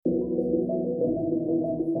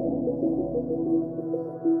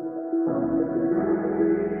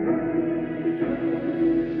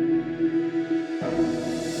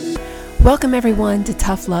Welcome everyone to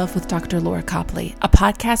Tough Love with Dr. Laura Copley, a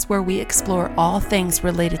podcast where we explore all things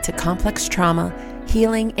related to complex trauma,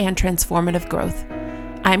 healing, and transformative growth.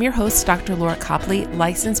 I'm your host, Dr. Laura Copley,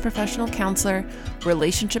 licensed professional counselor,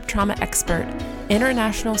 relationship trauma expert,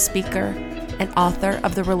 international speaker, and author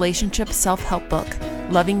of the relationship self-help book,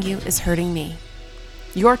 Loving You is Hurting Me.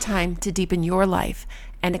 Your time to deepen your life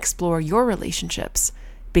and explore your relationships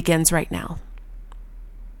begins right now.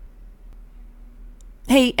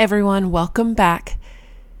 Hey everyone, welcome back.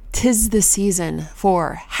 'Tis the season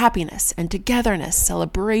for happiness and togetherness,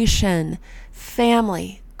 celebration,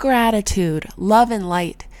 family, gratitude, love, and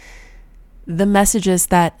light. The messages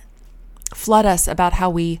that flood us about how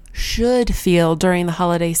we should feel during the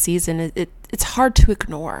holiday season, it's hard to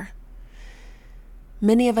ignore.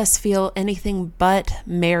 Many of us feel anything but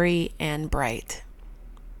merry and bright.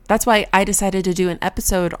 That's why I decided to do an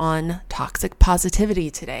episode on toxic positivity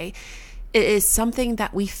today. It is something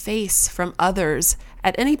that we face from others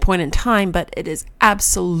at any point in time, but it is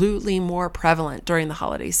absolutely more prevalent during the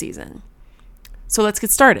holiday season. So let's get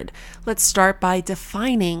started. Let's start by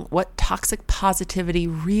defining what toxic positivity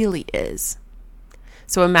really is.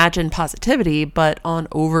 So imagine positivity, but on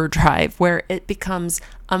overdrive, where it becomes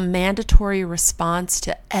a mandatory response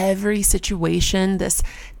to every situation, this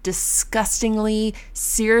disgustingly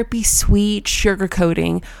syrupy sweet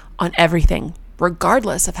sugarcoating on everything,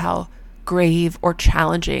 regardless of how grave or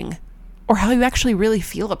challenging, or how you actually really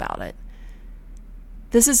feel about it.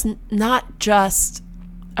 This is not just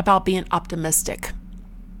about being optimistic.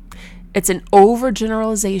 It's an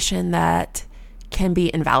overgeneralization that can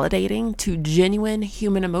be invalidating to genuine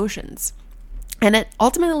human emotions. And it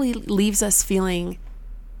ultimately leaves us feeling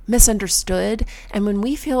misunderstood. And when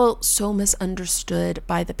we feel so misunderstood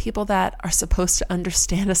by the people that are supposed to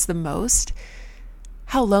understand us the most,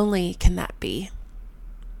 how lonely can that be?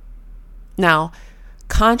 Now,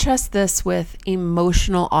 contrast this with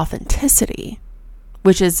emotional authenticity,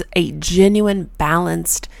 which is a genuine,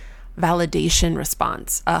 balanced validation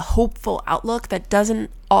response, a hopeful outlook that doesn't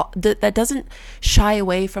shy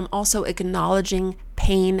away from also acknowledging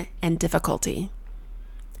pain and difficulty.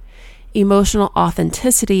 Emotional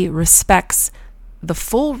authenticity respects the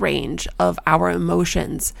full range of our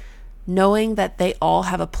emotions, knowing that they all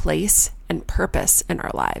have a place and purpose in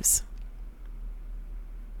our lives.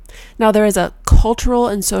 Now, there is a cultural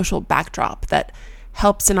and social backdrop that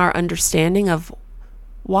helps in our understanding of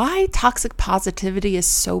why toxic positivity is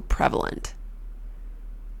so prevalent.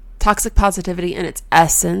 Toxic positivity in its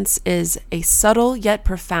essence is a subtle yet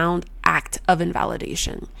profound act of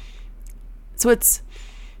invalidation. So it's,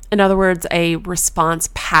 in other words, a response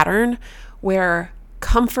pattern where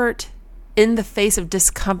comfort in the face of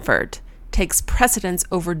discomfort takes precedence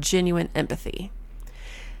over genuine empathy.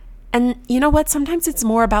 And you know what? Sometimes it's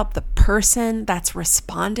more about the person that's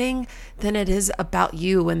responding than it is about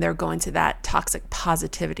you when they're going to that toxic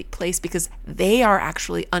positivity place, because they are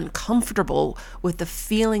actually uncomfortable with the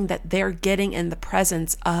feeling that they're getting in the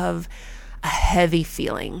presence of a heavy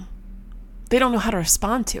feeling. They don't know how to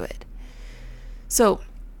respond to it. So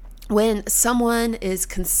when someone is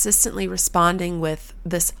consistently responding with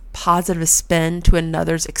this positive spin to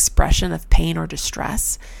another's expression of pain or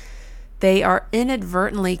distress, they are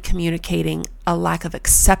inadvertently communicating a lack of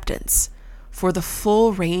acceptance for the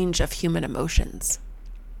full range of human emotions.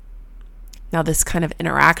 Now, this kind of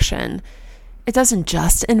interaction, it doesn't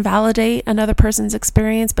just invalidate another person's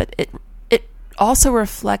experience, but it also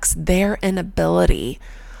reflects their inability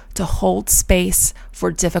to hold space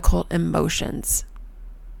for difficult emotions.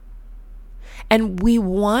 And we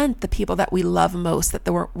want the people that we love most, that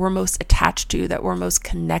we're most attached to, that we're most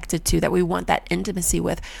connected to, that we want that intimacy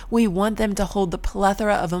with. We want them to hold the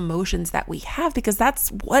plethora of emotions that we have, because that's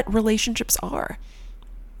what relationships are.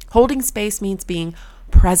 Holding space means being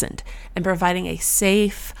present and providing a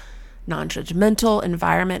safe, non-judgmental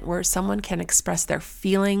environment where someone can express their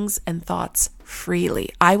feelings and thoughts freely.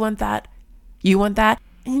 I want that. You want that.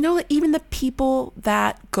 And you know, even the people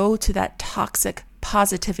that go to that toxic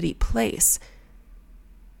positivity place,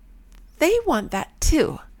 they want that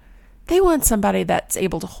too. They want somebody that's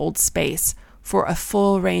able to hold space for a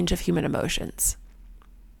full range of human emotions.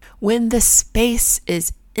 When the space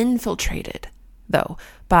is infiltrated, though,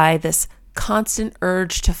 by this constant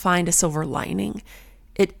urge to find a silver lining,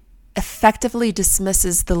 it effectively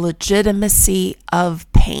dismisses the legitimacy of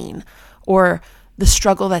pain or the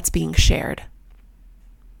struggle that's being shared.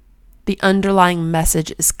 The underlying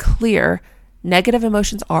message is clear. Negative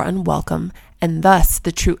emotions are unwelcome, and thus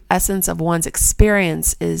the true essence of one's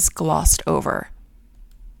experience is glossed over.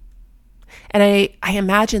 And I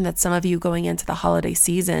imagine that some of you going into the holiday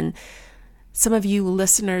season, some of you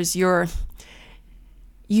listeners, you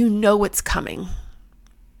know what's coming.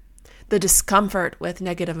 The discomfort with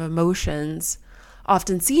negative emotions,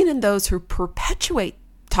 often seen in those who perpetuate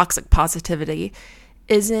toxic positivity,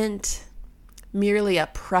 isn't merely a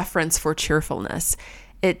preference for cheerfulness.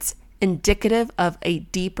 It's indicative of a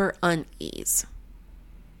deeper unease.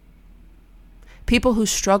 People who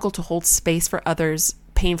struggle to hold space for others'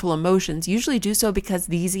 painful emotions usually do so because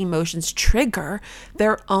these emotions trigger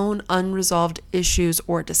their own unresolved issues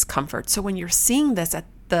or discomfort. So when you're seeing this at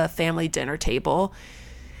the family dinner table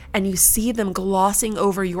and you see them glossing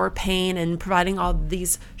over your pain and providing all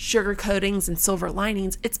these sugar coatings and silver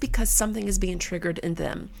linings, it's because something is being triggered in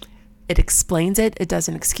them. It explains it, it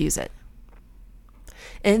doesn't excuse it.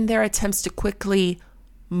 In their attempts to quickly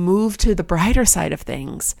move to the brighter side of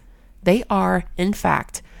things, they are, in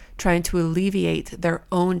fact, trying to alleviate their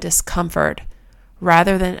own discomfort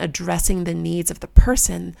rather than addressing the needs of the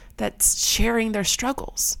person that's sharing their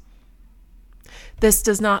struggles. This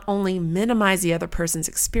does not only minimize the other person's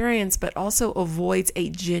experience, but also avoids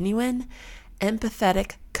a genuine,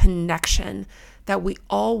 empathetic connection that we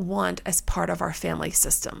all want as part of our family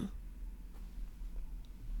system.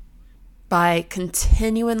 By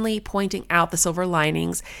continually pointing out the silver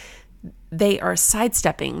linings, they are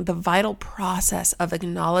sidestepping the vital process of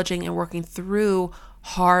acknowledging and working through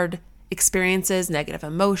hard experiences, negative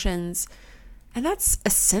emotions, and that's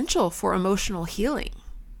essential for emotional healing.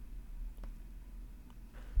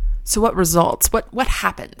 So what results? What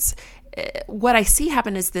happens? What I see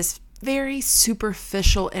happen is this very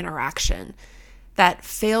superficial interaction that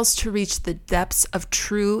fails to reach the depths of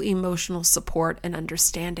true emotional support and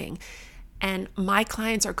understanding. And my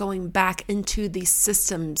clients are going back into these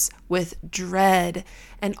systems with dread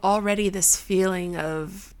and already this feeling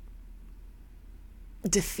of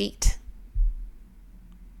defeat.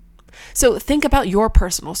 So think about your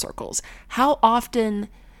personal circles. How often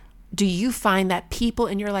do you find that people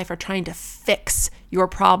in your life are trying to fix your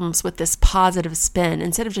problems with this positive spin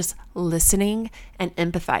instead of just listening and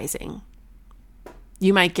empathizing?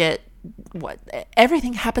 You might get,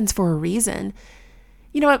 everything happens for a reason.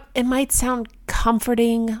 You know, it might sound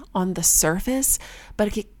comforting on the surface,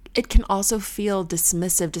 but it can also feel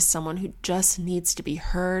dismissive to someone who just needs to be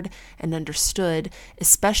heard and understood,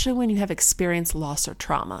 especially when you have experienced loss or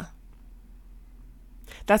trauma.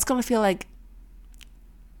 That's going to feel like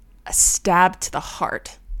a stab to the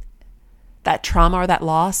heart. That trauma or that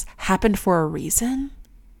loss happened for a reason.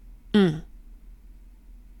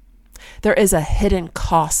 There is a hidden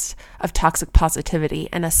cost of toxic positivity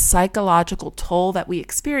and a psychological toll that we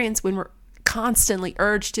experience when we're constantly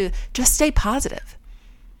urged to just stay positive.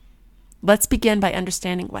 Let's begin by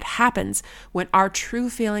understanding what happens when our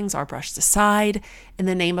true feelings are brushed aside in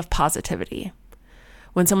the name of positivity.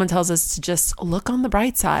 When someone tells us to just look on the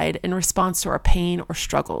bright side in response to our pain or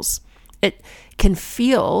struggles, it can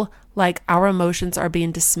feel like our emotions are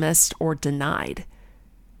being dismissed or denied.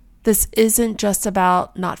 This isn't just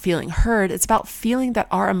about not feeling heard, it's about feeling that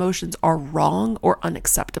our emotions are wrong or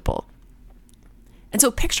unacceptable. And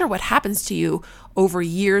so picture what happens to you over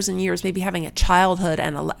years and years, maybe having a childhood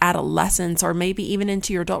and adolescence, or maybe even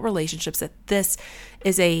into your adult relationships, that this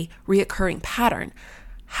is a reoccurring pattern.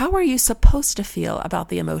 How are you supposed to feel about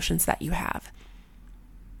the emotions that you have?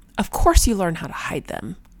 Of course you learn how to hide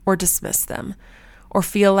them or dismiss them, or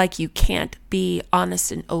feel like you can't be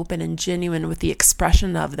honest and open and genuine with the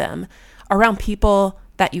expression of them around people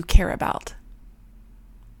that you care about.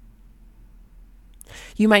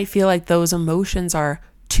 You might feel like those emotions are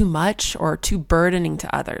too much or too burdening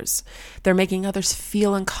to others. They're making others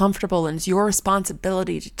feel uncomfortable, and it's your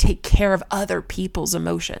responsibility to take care of other people's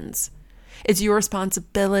emotions. It's your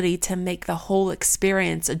responsibility to make the whole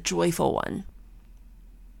experience a joyful one.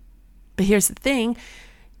 But here's the thing.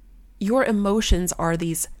 Your emotions are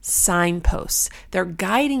these signposts. They're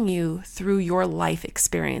guiding you through your life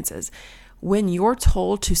experiences. When you're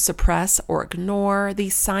told to suppress or ignore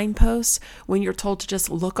these signposts, when you're told to just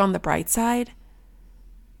look on the bright side,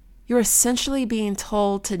 you're essentially being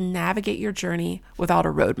told to navigate your journey without a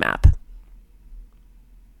roadmap.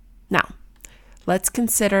 Now, let's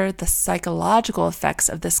consider the psychological effects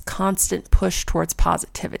of this constant push towards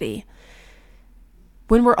positivity.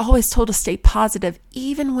 When we're always told to stay positive,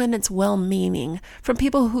 even when it's well-meaning, from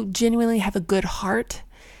people who genuinely have a good heart,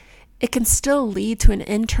 it can still lead to an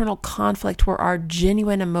internal conflict where our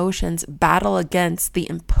genuine emotions battle against the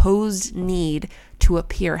imposed need to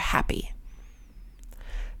appear happy.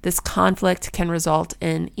 This conflict can result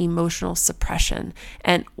in emotional suppression.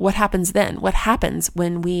 And what happens then? What happens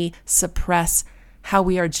when we suppress how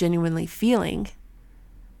we are genuinely feeling?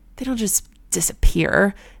 They don't just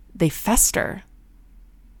disappear, they fester.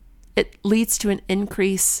 It leads to an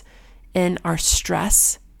increase in our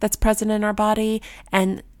stress that's present in our body,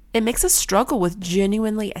 and it makes us struggle with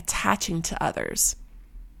genuinely attaching to others.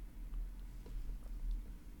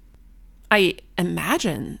 I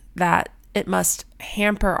imagine that it must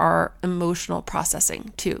hamper our emotional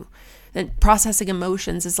processing too. And processing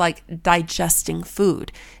emotions is like digesting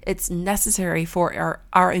food. It's necessary for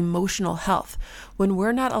our emotional health. When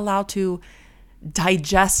we're not allowed to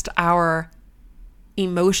digest our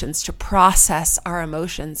emotions, to process our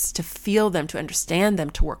emotions, to feel them, to understand them,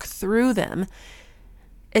 to work through them,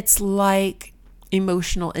 it's like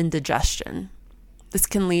emotional indigestion. This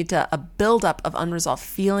can lead to a buildup of unresolved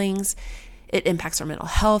feelings. It impacts our mental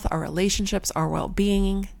health, our relationships, our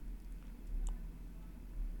well-being.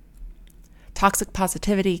 Toxic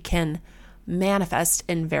positivity can manifest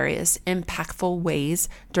in various impactful ways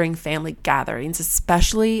during family gatherings,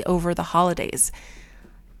 especially over the holidays,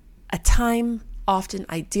 a time often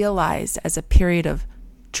idealized as a period of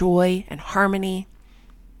joy and harmony.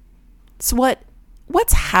 So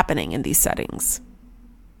what's happening in these settings?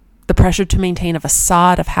 The pressure to maintain a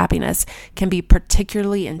facade of happiness can be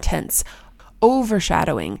particularly intense,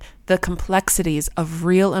 overshadowing the complexities of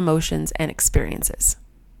real emotions and experiences.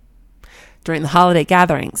 During the holiday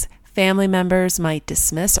gatherings, family members might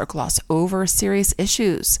dismiss or gloss over serious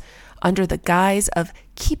issues under the guise of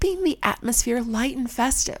keeping the atmosphere light and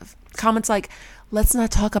festive. Comments like, "Let's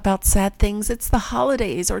not talk about sad things, it's the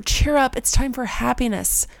holidays," or "Cheer up, it's time for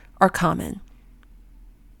happiness," are common.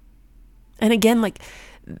 And again,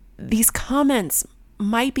 these comments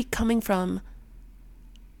might be coming from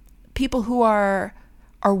people who are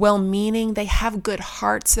well-meaning. They have good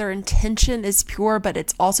hearts. Their intention is pure, but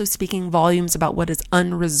it's also speaking volumes about what is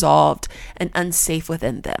unresolved and unsafe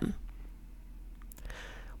within them.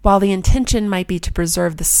 While the intention might be to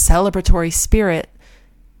preserve the celebratory spirit,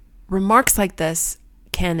 remarks like this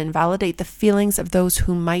can invalidate the feelings of those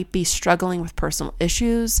who might be struggling with personal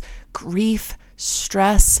issues, grief,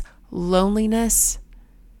 stress, loneliness.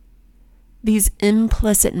 These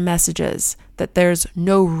implicit messages that there's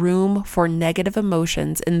no room for negative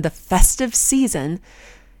emotions in the festive season,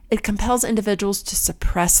 it compels individuals to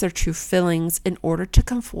suppress their true feelings in order to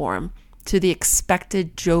conform to the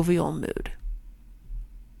expected jovial mood.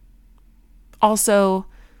 Also,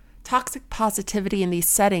 toxic positivity in these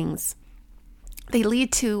settings, they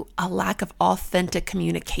lead to a lack of authentic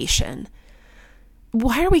communication.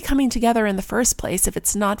 Why are we coming together in the first place if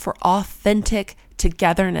it's not for authentic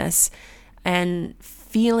togetherness and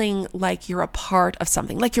feeling like you're a part of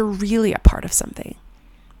something, like you're really a part of something?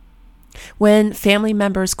 When family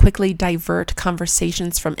members quickly divert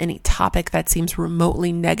conversations from any topic that seems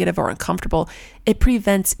remotely negative or uncomfortable, it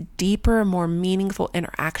prevents deeper, more meaningful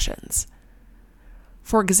interactions.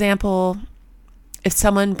 For example, if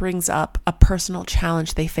someone brings up a personal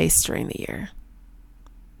challenge they faced during the year,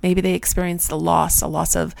 maybe they experienced a loss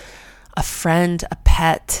of a friend, a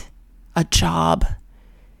pet, a job,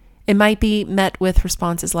 it might be met with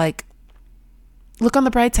responses like, "Look on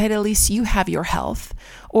the bright side, at least you have your health,"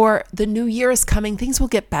 or "The new year is coming, things will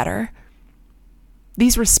get better."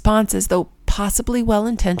 These responses, though possibly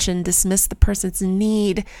well-intentioned, dismiss the person's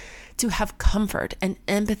need to have comfort and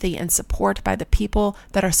empathy and support by the people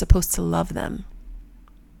that are supposed to love them.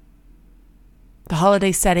 The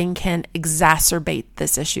holiday setting can exacerbate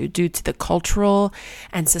this issue due to the cultural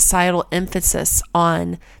and societal emphasis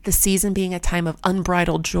on the season being a time of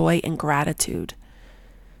unbridled joy and gratitude.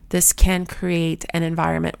 This can create an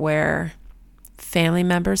environment where family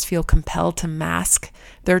members feel compelled to mask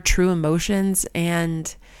their true emotions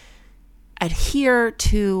and adhere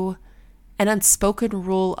to an unspoken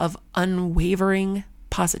rule of unwavering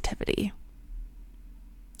positivity.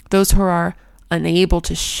 Those who are unable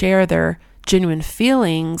to share their genuine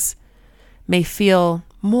feelings may feel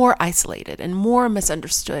more isolated and more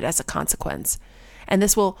misunderstood as a consequence. And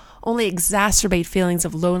this will only exacerbate feelings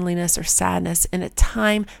of loneliness or sadness in a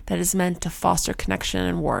time that is meant to foster connection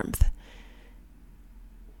and warmth.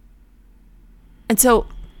 And so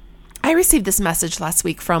I received this message last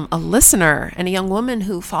week from a listener and a young woman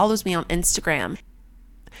who follows me on Instagram.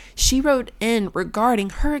 She wrote in regarding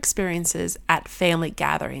her experiences at family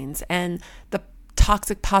gatherings and the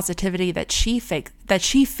toxic positivity that she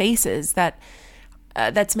faces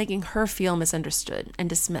that's making her feel misunderstood and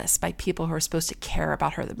dismissed by people who are supposed to care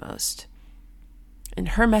about her the most. And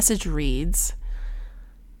her message reads,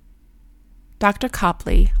 "Dr.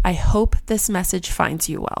 Copley, I hope this message finds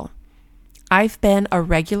you well. I've been a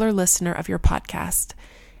regular listener of your podcast,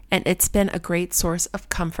 and it's been a great source of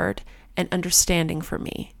comfort and understanding for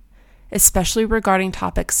me, especially regarding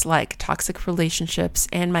topics like toxic relationships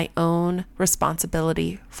and my own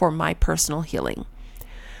responsibility for my personal healing.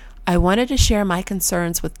 I wanted to share my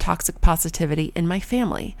concerns with toxic positivity in my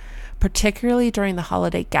family, particularly during the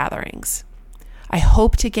holiday gatherings. I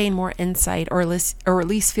hope to gain more insight or at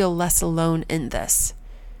least feel less alone in this.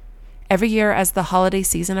 Every year as the holiday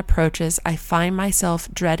season approaches, I find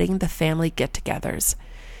myself dreading the family get-togethers.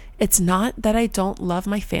 It's not that I don't love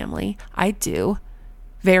my family. I do,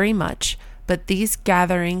 very much, but these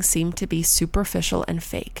gatherings seem to be superficial and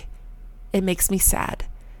fake. It makes me sad.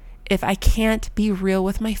 If I can't be real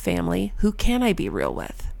with my family, who can I be real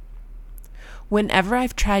with? Whenever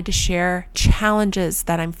I've tried to share challenges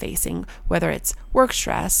that I'm facing, whether it's work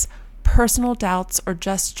stress, personal doubts, or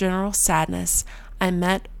just general sadness, I'm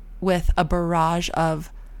met with a barrage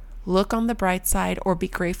of look on the bright side or be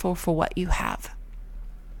grateful for what you have.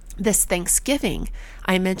 This Thanksgiving,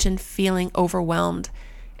 I mentioned feeling overwhelmed,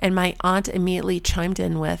 and my aunt immediately chimed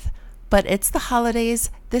in with, but it's the holidays,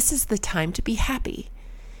 this is the time to be happy.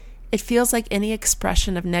 It feels like any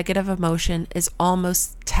expression of negative emotion is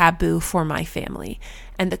almost taboo for my family,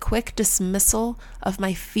 and the quick dismissal of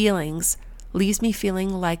my feelings leaves me feeling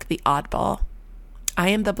like the oddball. I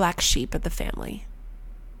am the black sheep of the family.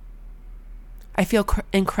 I feel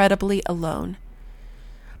incredibly alone.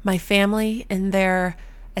 My family, in their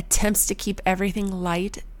attempts to keep everything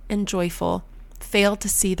light and joyful, fail to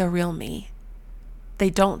see the real me. They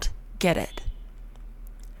don't get it.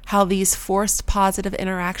 How these forced positive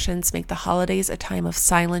interactions make the holidays a time of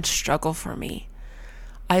silent struggle for me.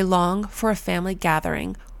 I long for a family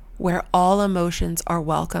gathering where all emotions are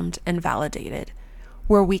welcomed and validated,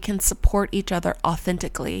 where we can support each other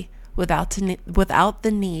authentically without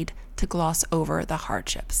the need to gloss over the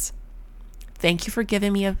hardships. Thank you for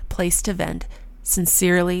giving me a place to vent.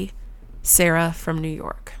 Sincerely, Sarah from New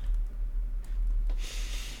York.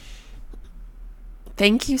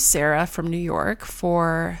 Thank you, Sarah from New York,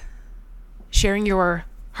 for sharing your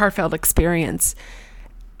heartfelt experience.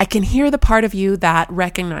 I can hear the part of you that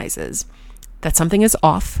recognizes that something is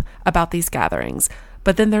off about these gatherings,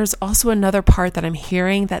 but then there's also another part that I'm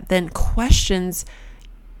hearing that then questions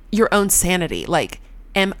your own sanity. Like,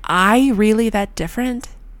 am I really that different?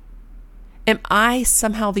 Am I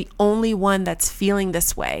somehow the only one that's feeling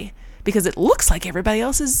this way? Because it looks like everybody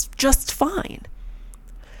else is just fine.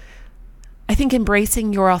 I think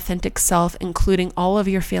embracing your authentic self, including all of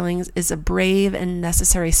your feelings, is a brave and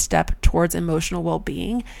necessary step towards emotional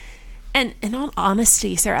well-being. And in all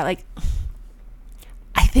honesty, Sarah,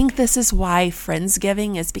 I think this is why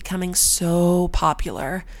Friendsgiving is becoming so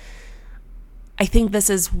popular. I think this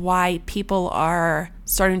is why people are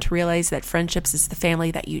starting to realize that friendships is the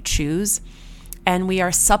family that you choose. And we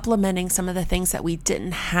are supplementing some of the things that we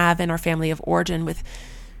didn't have in our family of origin with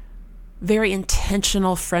very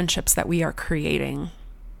intentional friendships that we are creating.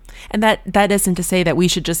 And that isn't to say that we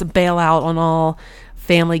should just bail out on all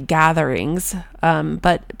family gatherings,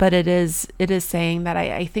 but it is saying that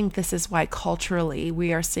I think this is why culturally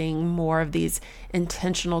we are seeing more of these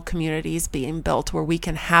intentional communities being built where we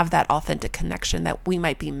can have that authentic connection that we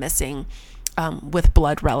might be missing with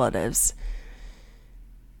blood relatives.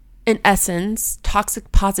 In essence,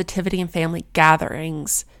 toxic positivity in family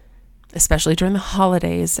gatherings, especially during the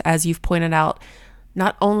holidays, as you've pointed out,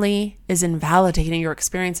 not only is invalidating your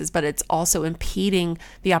experiences, but it's also impeding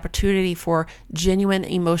the opportunity for genuine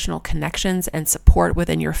emotional connections and support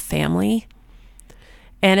within your family.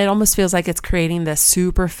 And it almost feels like it's creating this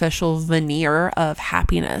superficial veneer of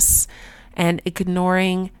happiness and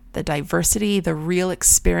ignoring the diversity, the real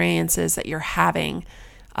experiences that you're having.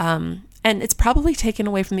 And it's probably taken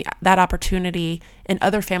away from that opportunity in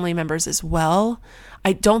other family members as well.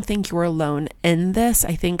 I don't think you're alone in this.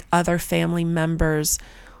 I think other family members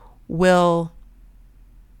might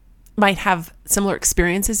have similar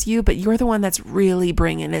experiences as you, but you're the one that's really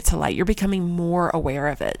bringing it to light. You're becoming more aware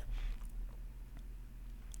of it.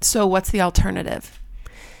 So what's the alternative?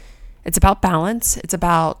 It's about balance. It's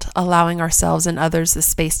about allowing ourselves and others the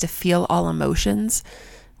space to feel all emotions,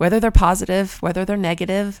 whether they're positive, whether they're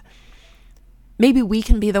negative. Maybe we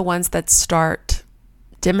can be the ones that start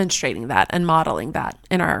demonstrating that and modeling that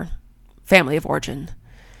in our family of origin.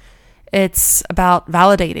 It's about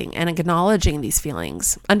validating and acknowledging these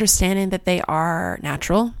feelings, understanding that they are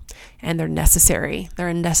natural and they're necessary. They're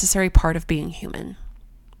a necessary part of being human.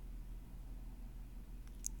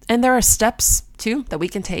 And there are steps, too, that we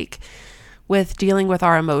can take with dealing with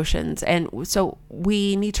our emotions. And so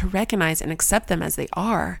we need to recognize and accept them as they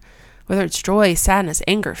are. Whether it's joy, sadness,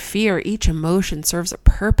 anger, fear, each emotion serves a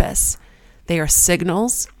purpose. They are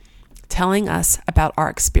signals telling us about our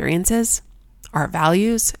experiences, our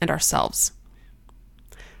values, and ourselves.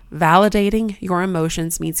 Validating your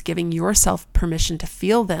emotions means giving yourself permission to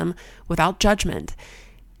feel them without judgment.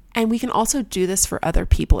 And we can also do this for other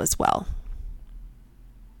people as well.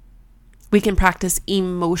 We can practice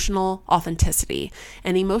emotional authenticity.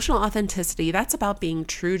 And emotional authenticity, that's about being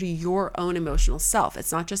true to your own emotional self.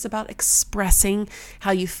 It's not just about expressing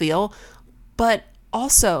how you feel, but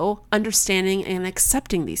also understanding and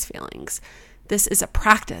accepting these feelings. This is a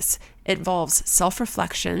practice. It involves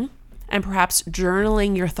self-reflection and perhaps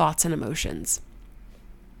journaling your thoughts and emotions.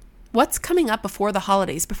 What's coming up before the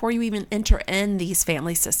holidays, before you even enter in these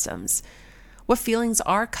family systems? What feelings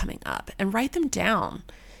are coming up? And write them down.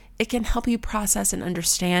 It can help you process and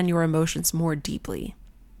understand your emotions more deeply.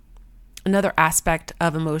 Another aspect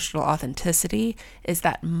of emotional authenticity is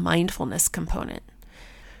that mindfulness component.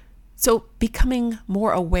 So becoming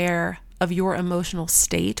more aware of your emotional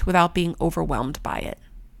state without being overwhelmed by it.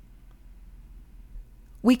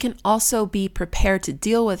 We can also be prepared to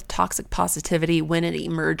deal with toxic positivity when it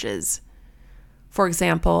emerges. For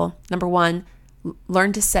example, number 1,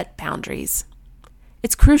 learn to set boundaries.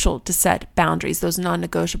 It's crucial to set boundaries, those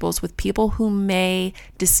non-negotiables, with people who may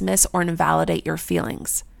dismiss or invalidate your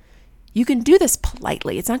feelings. You can do this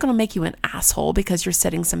politely. It's not going to make you an asshole because you're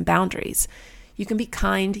setting some boundaries. You can be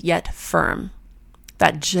kind yet firm.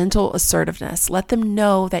 That gentle assertiveness. Let them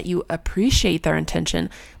know that you appreciate their intention,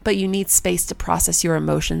 but you need space to process your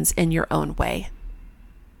emotions in your own way.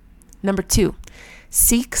 Number 2,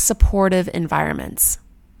 seek supportive environments.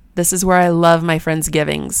 This is where I love my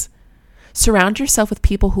Friendsgivings. Surround yourself with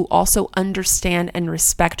people who also understand and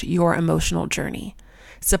respect your emotional journey.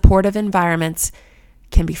 Supportive environments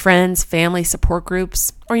can be friends, family, support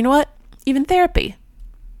groups, or you know what? Even therapy.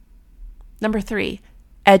 Number 3,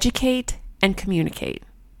 educate and communicate.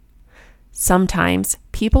 Sometimes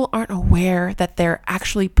people aren't aware that they're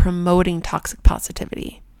actually promoting toxic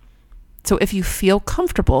positivity. So if you feel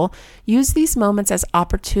comfortable, use these moments as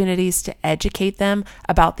opportunities to educate them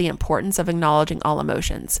about the importance of acknowledging all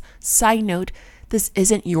emotions. Side note, this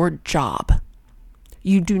isn't your job.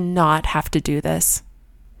 You do not have to do this.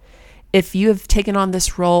 If you have taken on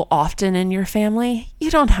this role often in your family,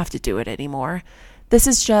 you don't have to do it anymore. This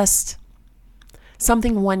is just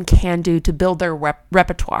something one can do to build their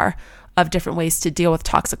repertoire of different ways to deal with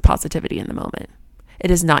toxic positivity in the moment.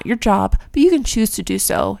 It is not your job, but you can choose to do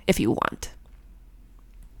so if you want.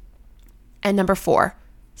 And number 4,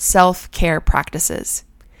 self-care practices.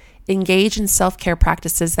 Engage in self-care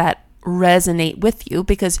practices that resonate with you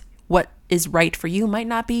because what is right for you might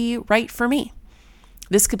not be right for me.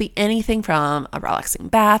 This could be anything from a relaxing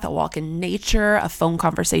bath, a walk in nature, a phone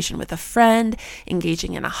conversation with a friend,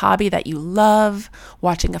 engaging in a hobby that you love,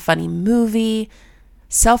 watching a funny movie.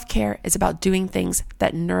 Self-care is about doing things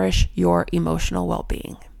that nourish your emotional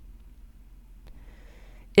well-being.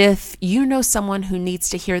 If you know someone who needs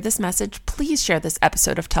to hear this message, please share this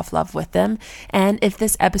episode of Tough Love with them. And if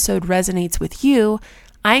this episode resonates with you,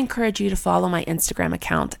 I encourage you to follow my Instagram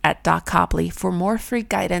account at Copley for more free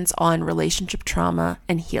guidance on relationship trauma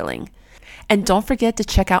and healing. And don't forget to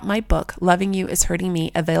check out my book, Loving You is Hurting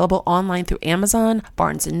Me, available online through Amazon,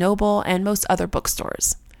 Barnes & Noble, and most other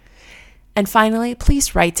bookstores. And finally,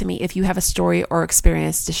 please write to me if you have a story or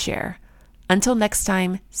experience to share. Until next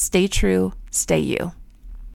time, stay true, stay you.